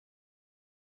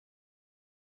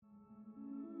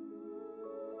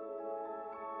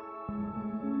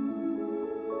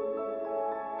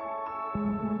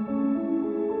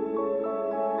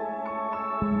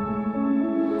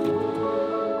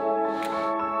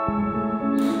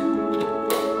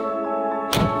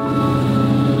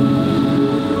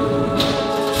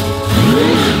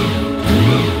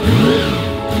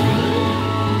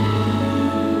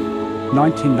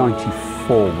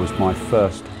1994 was my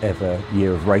first ever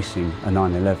year of racing a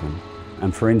 911,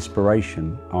 and for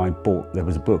inspiration there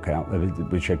was a book out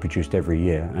which they produced every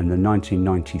year, and the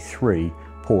 1993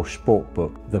 Porsche Sport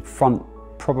book. The front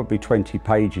probably 20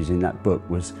 pages in that book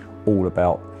was all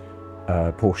about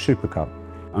Porsche Supercup,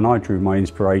 and I drew my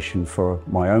inspiration for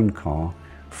my own car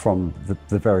from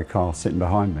the very car sitting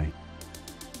behind me.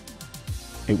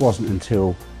 It wasn't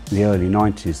until the early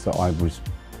 90s that I was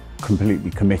completely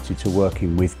committed to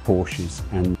working with Porsches,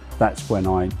 and that's when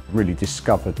I really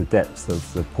discovered the depth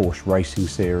of the Porsche racing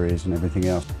series and everything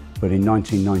else. But in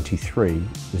 1993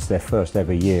 was their first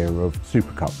ever year of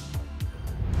Supercup.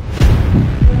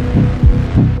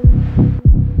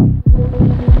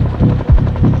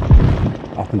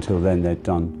 Up until then they'd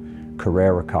done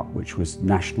Carrera Cup, which was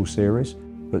national series,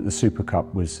 but the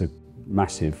Supercup was a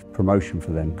massive promotion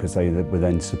for them because they were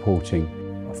then supporting,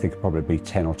 I think it'd probably be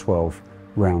 10 or 12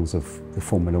 rounds of the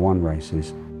Formula One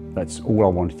races. That's all I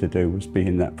wanted to do, was be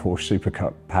in that Porsche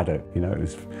Supercup paddock. You know, it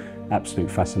was absolute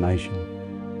fascination.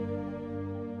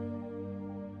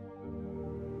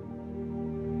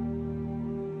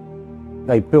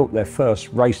 They built their first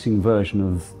racing version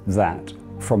of that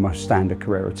from a standard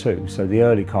Carrera 2. So the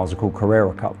early cars are called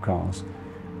Carrera Cup cars.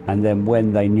 And then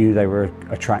when they knew they were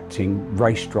attracting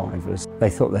race drivers, they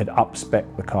thought they'd up-spec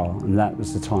the car, and that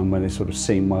was the time when they sort of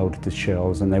seam welded the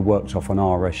shells and they worked off an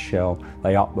RS shell.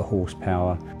 They upped the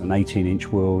horsepower, and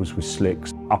 18-inch wheels with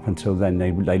slicks. Up until then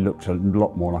they looked a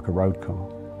lot more like a road car.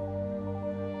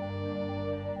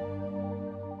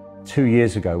 2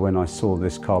 years ago, when I saw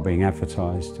this car being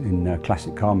advertised in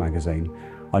Classic Car magazine,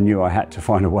 I knew I had to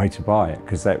find a way to buy it,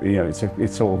 because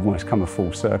it's almost come a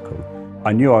full circle.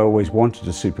 I knew I always wanted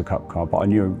a Supercup car, but I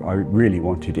knew I really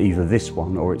wanted either this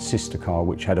one or its sister car,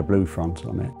 which had a blue front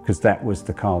on it, because that was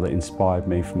the car that inspired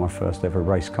me for my first ever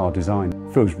race car design.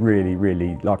 It feels really,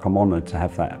 really like I'm honoured to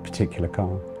have that particular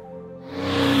car.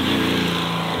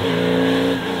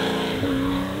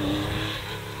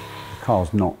 The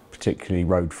car's not particularly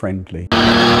road friendly,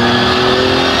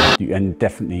 and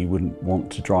definitely you wouldn't want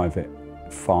to drive it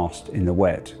fast in the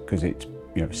wet, because it's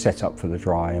set up for the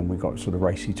dry, and we've got sort of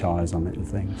racy tyres on it and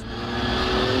things.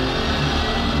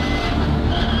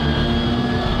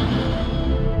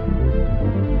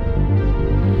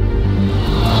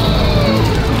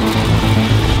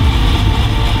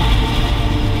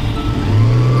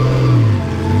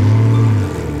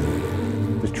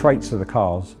 The traits of the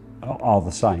cars are the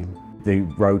same. The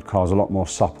road car's a lot more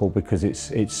supple because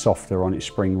it's softer on its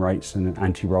spring rates and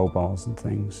anti-roll bars and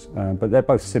things. But they're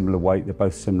both similar weight, they're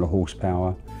both similar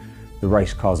horsepower. The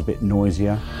race car's a bit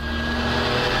noisier.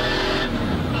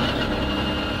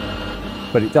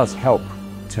 But it does help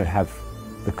to have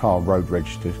the car road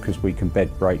registered, because we can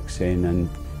bed brakes in, and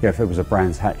if it was a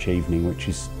Brands Hatch evening, which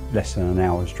is less than an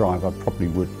hour's drive, I probably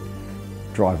would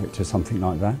drive it to something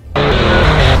like that.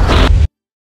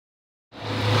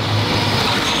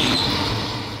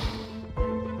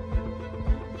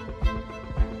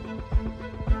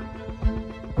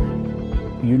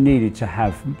 You needed to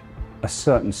have a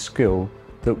certain skill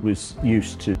that was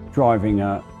used to driving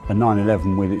a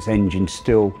 911 with its engine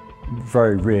still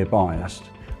very rear biased,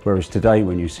 whereas today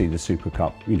when you see the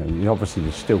Supercup, you obviously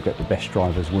still get the best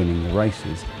drivers winning the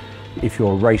races. If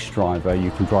you're a race driver,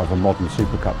 you can drive a modern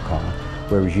Supercup car,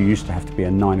 whereas you used to have to be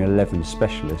a 911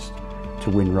 specialist to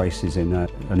win races in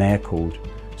an air-cooled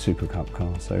Supercup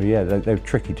car. So yeah, they're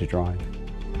tricky to drive.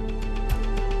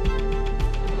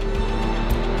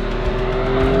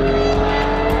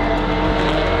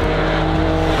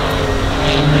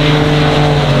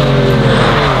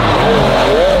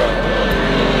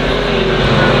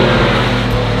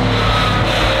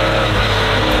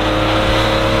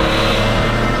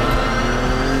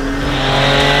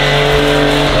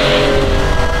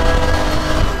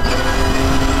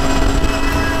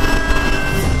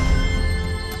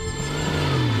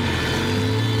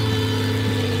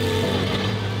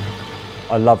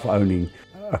 I love owning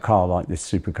a car like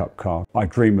this Supercup car. I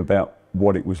dream about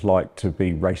what it was like to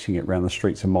be racing it around the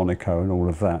streets of Monaco and all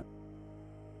of that.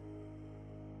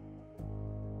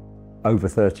 Over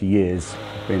 30 years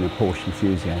being a Porsche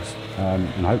enthusiast,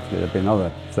 and hopefully there'll be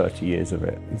another 30 years of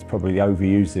it. It's probably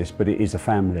overused this, but it is a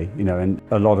family, and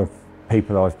a lot of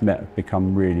people I've met have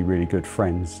become really, really good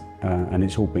friends, and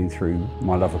it's all been through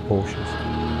my love of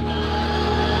Porsches.